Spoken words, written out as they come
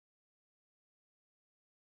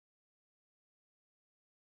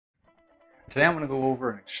Today I'm going to go over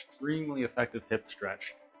an extremely effective hip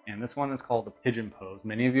stretch, and this one is called the Pigeon Pose.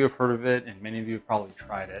 Many of you have heard of it, and many of you have probably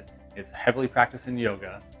tried it. It's heavily practiced in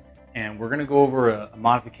yoga, and we're going to go over a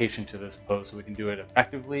modification to this pose so we can do it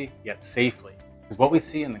effectively yet safely. Because what we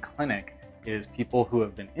see in the clinic is people who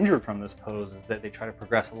have been injured from this pose is that they try to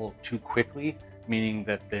progress a little too quickly, meaning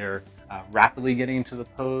that they're rapidly getting into the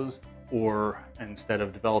pose, or instead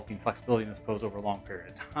of developing flexibility in this pose over a long period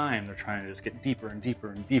of time, they're trying to just get deeper and deeper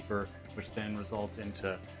and deeper, which then results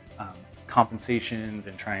into compensations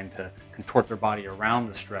and trying to contort their body around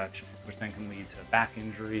the stretch, which then can lead to back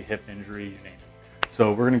injury, hip injury, you name it.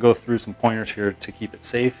 So we're going to go through some pointers here to keep it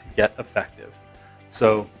safe yet effective.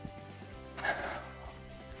 So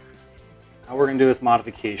how we're going to do this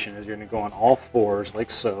modification is you're going to go on all fours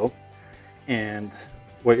like so, and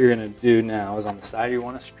what you're going to do now is on the side you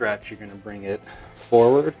want to stretch, you're going to bring it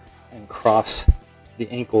forward and cross the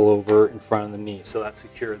ankle over in front of the knee, so that's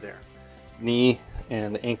secure there. Knee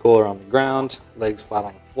and the ankle are on the ground, legs flat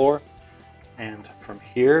on the floor, and from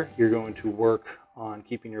here you're going to work on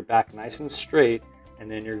keeping your back nice and straight, and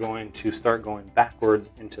then you're going to start going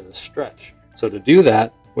backwards into the stretch. So to do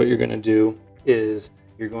that, what you're going to do is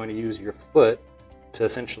you're going to use your foot to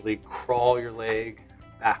essentially crawl your leg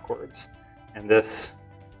backwards, and this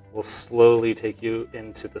will slowly take you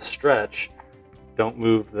into the stretch. Don't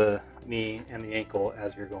move the knee and the ankle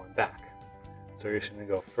as you're going back. So you're just going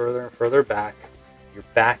to go further and further back. Your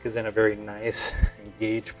back is in a very nice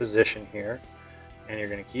engaged position here, and you're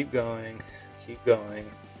going to keep going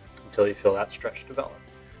until you feel that stretch develop.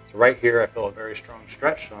 So right here I feel a very strong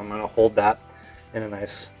stretch, so I'm going to hold that in a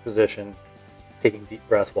nice position, taking deep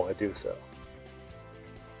breaths while I do so.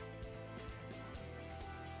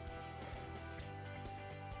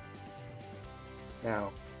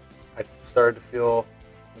 Now, I started to feel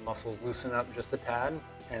the muscles loosen up just a tad,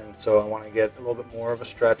 and so I want to get a little bit more of a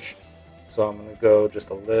stretch. So I'm going to go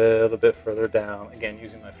just a little bit further down, again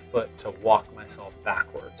using my foot to walk myself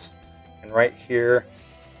backwards. And right here,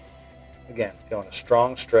 again, feeling a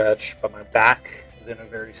strong stretch, but my back is in a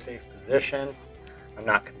very safe position. I'm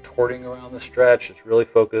not contorting around the stretch, it's really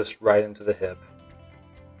focused right into the hip.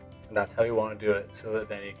 And that's how you want to do it, so that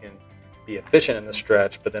then you can be efficient in the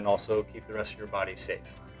stretch, but then also keep the rest of your body safe.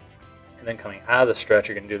 And then coming out of the stretch,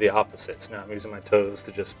 you're going to do the opposite. So now I'm using my toes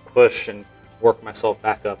to just push and work myself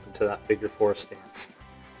back up into that figure four stance.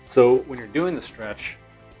 So when you're doing the stretch,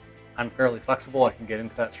 I'm fairly flexible. I can get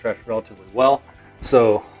into that stretch relatively well.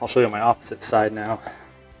 So I'll show you my opposite side now.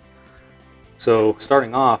 So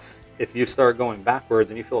starting off, if you start going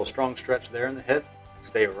backwards and you feel a strong stretch there in the hip,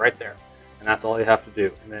 stay right there. And that's all you have to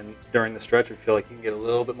do. And then during the stretch, if you feel like you can get a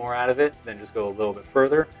little bit more out of it, then just go a little bit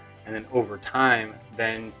further. And then over time,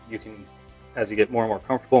 then you can, as you get more and more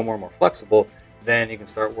comfortable, more and more flexible, then you can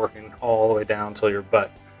start working all the way down until your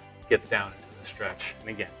butt gets down into the stretch. And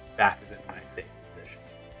again, back is in a nice safe position.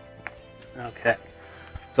 Okay.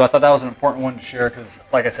 So I thought that was an important one to share because,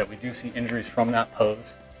 like I said, we do see injuries from that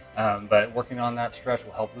pose. But working on that stretch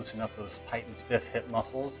will help loosen up those tight and stiff hip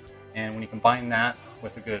muscles. And when you combine that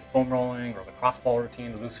with a good foam rolling or the crossball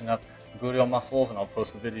routine to loosen up the gluteal muscles, and I'll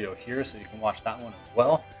post the video here so you can watch that one as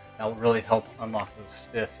well, that will really help unlock those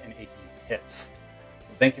stiff and achy hips.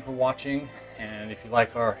 So thank you for watching, and if you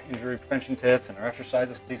like our injury prevention tips and our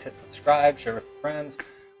exercises, please hit subscribe, share with your friends.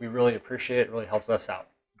 We really appreciate it. It really helps us out.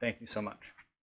 Thank you so much.